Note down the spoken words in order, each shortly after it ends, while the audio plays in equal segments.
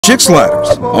Chick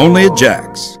Sliders, only at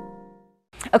Jack's.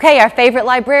 Okay, our favorite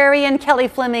librarian, Kelly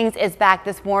Flemings, is back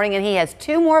this morning, and he has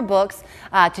two more books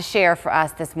to share for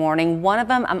us this morning. One of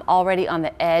them, I'm already on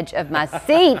the edge of my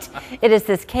seat. It is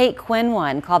this Kate Quinn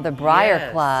one called The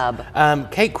Briar Club.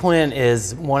 Kate Quinn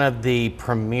is one of the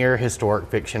premier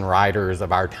historic fiction writers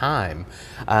of our time.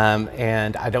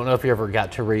 And I don't know if you ever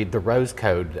got to read The Rose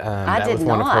Code. That was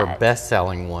one of her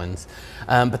best-selling ones.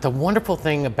 But the wonderful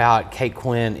thing about Kate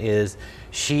Quinn is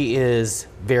she is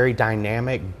very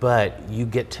dynamic, but you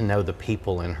get to know the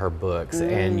people in her books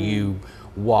and you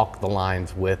walk the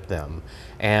lines with them.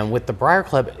 And with The Briar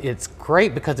Club, it's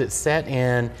great because it's set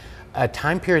in a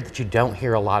time period that you don't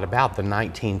hear a lot about, the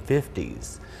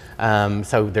 1950s.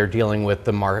 So they're dealing with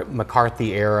the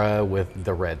McCarthy era with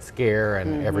the Red Scare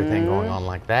and everything going on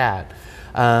like that.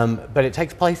 But it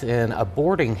takes place in a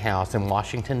boarding house in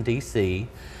Washington, D.C.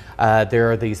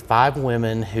 There are these 5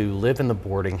 women who live in the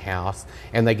boarding house,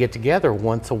 and they get together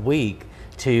once a week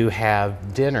to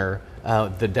have dinner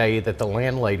the day that the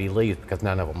landlady leaves, because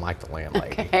none of them like the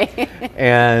landlady. Okay.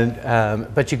 And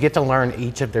but you get to learn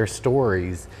each of their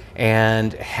stories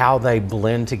and how they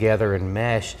blend together and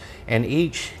mesh, and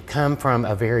each come from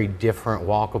a very different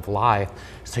walk of life.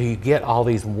 So you get all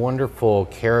these wonderful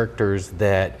characters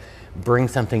that bring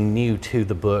something new to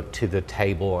the book, to the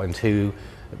table, and to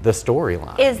the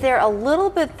storyline. Is there a little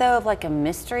bit though of like a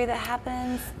mystery that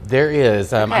happens? There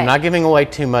is. I'm not giving away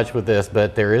too much with this,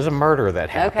 but there is a murder that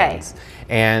happens.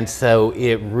 And so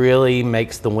it really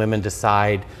makes the women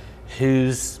decide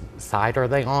whose side are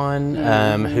they on,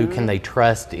 who can they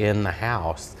trust in the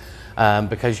house,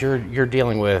 because you're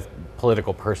dealing with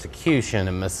political persecution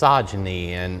and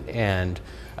misogyny and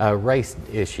race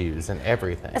issues and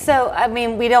everything. So, I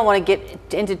mean, we don't want to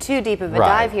get into too deep of a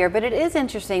dive here, but it is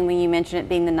interesting when you mention it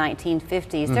being the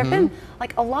 1950s. There have been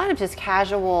like a lot of just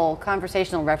casual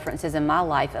conversational references in my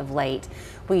life of late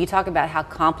when you talk about how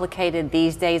complicated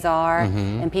these days are,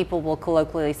 and people will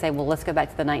colloquially say, well, let's go back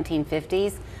to the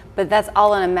 1950s. But that's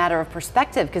all in a matter of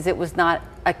perspective, because it was not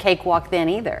a cakewalk then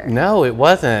either. No, it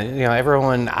wasn't. You know,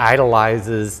 everyone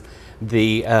idolizes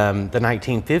the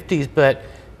 1950s, but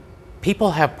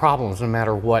people have problems no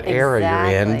matter what era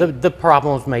you're in. The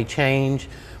problems may change,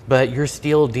 but you're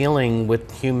still dealing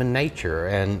with human nature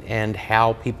and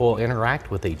how people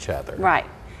interact with each other. Right.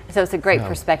 So it's a great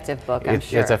perspective book, I'm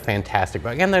sure. It's a fantastic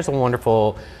book. And there's a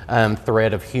wonderful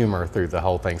thread of humor through the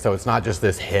whole thing. So it's not just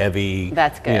this heavy,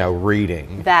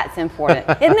 reading. That's important.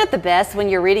 Isn't it the best when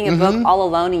you're reading a book all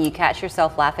alone and you catch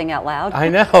yourself laughing out loud? I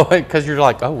know, because you're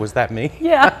like, oh, was that me?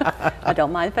 Yeah. I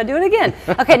don't mind if I do it again.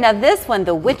 Okay, now this one,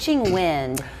 The Witching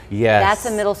Wind. Yes.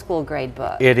 That's a middle school grade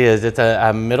book. It is. It's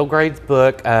a middle grade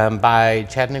book by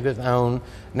Chattanooga's own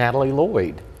Natalie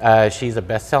Lloyd. She's a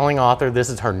best-selling author. This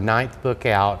is her 9th book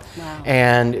out. Wow.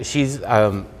 And she's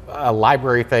a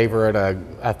library favorite,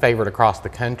 a favorite across the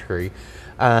country.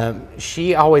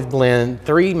 She always blends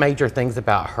 3 major things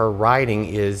about her writing.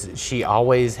 Is she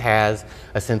always has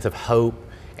a sense of hope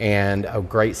and a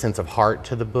great sense of heart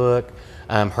to the book.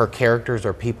 Her characters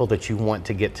are people that you want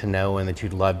to get to know and that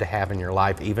you'd love to have in your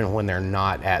life, even when they're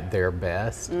not at their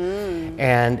best.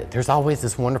 And there's always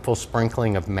this wonderful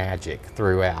sprinkling of magic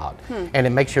throughout. And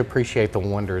it makes you appreciate the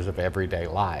wonders of everyday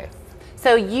life.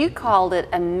 So you called it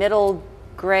a middle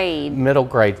grade. Middle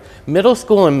grades. Middle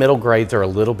school and middle grades are a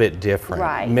little bit different.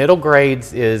 Right. Middle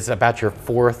grades is about your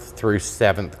 4th through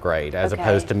 7th grade, as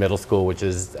opposed to middle school, which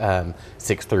is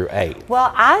 6th through 8th.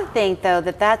 Well, I think though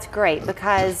that that's great,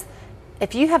 because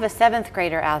if you have a 7th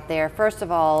grader out there, first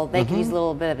of all, they can use a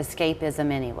little bit of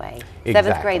escapism anyway.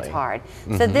 Exactly. 7th grade's hard.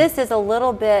 So this is a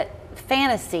little bit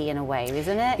fantasy in a way,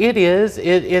 isn't it? It is.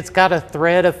 It's got a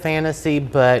thread of fantasy,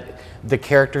 but the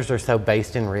characters are so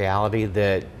based in reality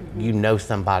that you know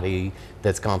somebody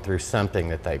that's gone through something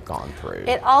that they've gone through.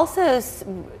 It also,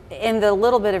 in the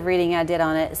little bit of reading I did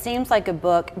on it, seems like a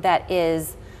book that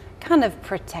is kind of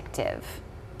protective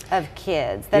of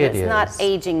kids, that it's not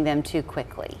aging them too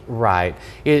quickly. Right.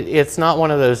 It's not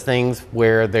one of those things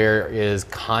where there is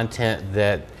content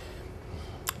that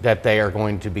they are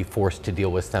going to be forced to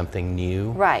deal with something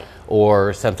new. Right.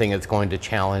 Or something that's going to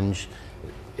challenge.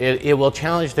 It will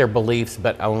challenge their beliefs,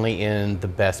 but only in the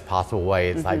best possible way.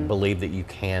 It's like, believe that you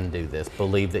can do this.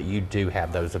 Believe that you do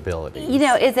have those abilities. You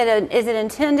know, is it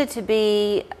intended to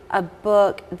be a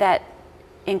book that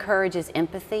encourages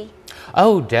empathy?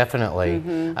 Oh, definitely.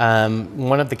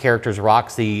 One of the characters,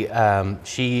 Roxy,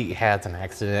 she has an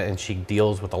accident and she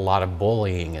deals with a lot of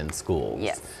bullying in schools.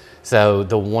 Yes. So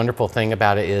the wonderful thing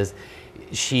about it is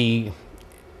she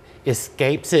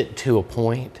escapes it to a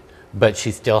point, but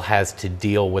she still has to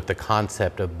deal with the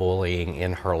concept of bullying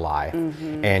in her life.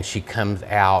 And she comes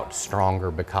out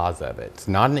stronger because of it. It's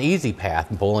not an easy path.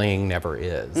 Bullying never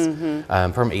is,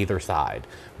 from either side.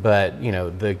 But, you know,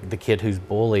 the kid who's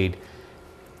bullied,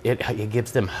 it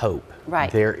gives them hope.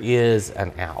 Right. There is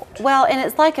an out. Well, and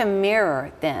it's like a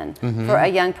mirror then for a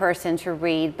young person to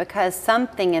read, because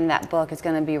something in that book is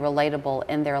going to be relatable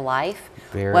in their life.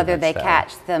 Whether they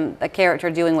catch the character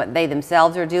doing what they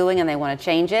themselves are doing and they want to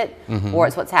change it, or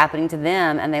it's what's happening to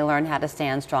them and they learn how to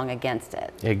stand strong against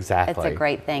it. Exactly. It's a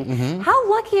great thing. How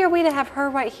lucky are we to have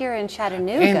her right here in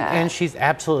Chattanooga? And she's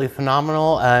absolutely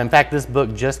phenomenal. In fact, this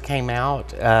book just came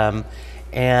out,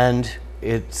 and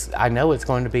I know it's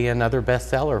going to be another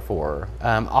bestseller for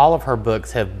her. All of her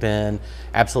books have been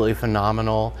absolutely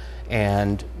phenomenal,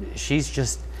 and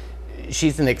she's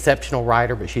an exceptional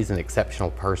writer, but she's an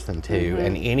exceptional person too.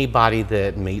 And anybody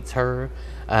that meets her,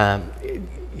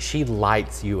 she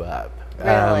lights you up.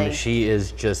 Really? She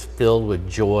is just filled with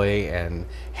joy and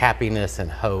happiness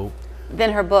and hope.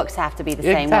 Then her books have to be the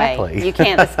same Exactly. way. You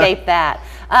can't escape that.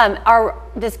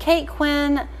 Does Kate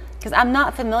Quinn, because I'm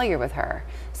not familiar with her,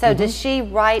 so does she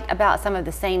write about some of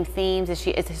the same themes? Is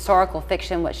historical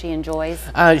fiction what she enjoys?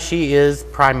 She is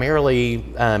primarily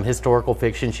historical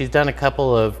fiction. She's done a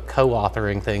couple of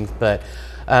co-authoring things, but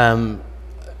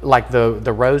like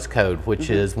the Rose Code, which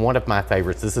is one of my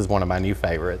favorites. This is one of my new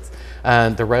favorites.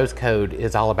 The Rose Code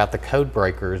is all about the code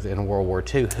breakers in World War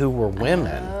II who were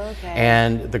women. Oh, okay.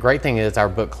 And the great thing is our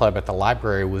book club at the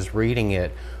library was reading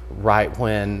it right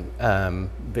when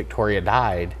Victoria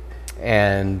died,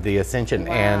 and the Ascension.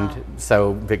 Wow. And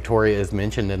so Victoria is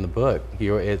mentioned in the book.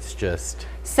 It's just...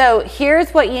 So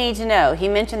here's what you need to know. He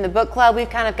mentioned the book club. We've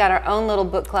kind of got our own little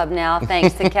book club now,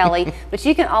 thanks to Kelly. But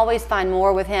you can always find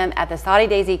more with him at the Soddy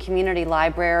Daisy Community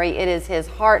Library. It is his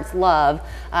heart's love.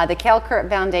 The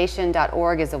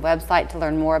kelkurtfoundation.org is a website to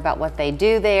learn more about what they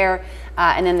do there.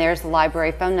 And then there's the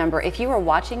library phone number. If you are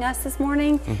watching us this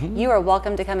morning, you are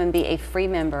welcome to come and be a free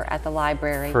member at the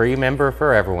library. Free member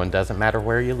for everyone. Doesn't matter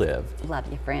where you live.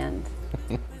 Love you, friend.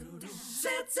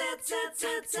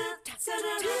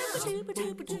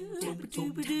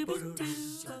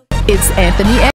 It's Anthony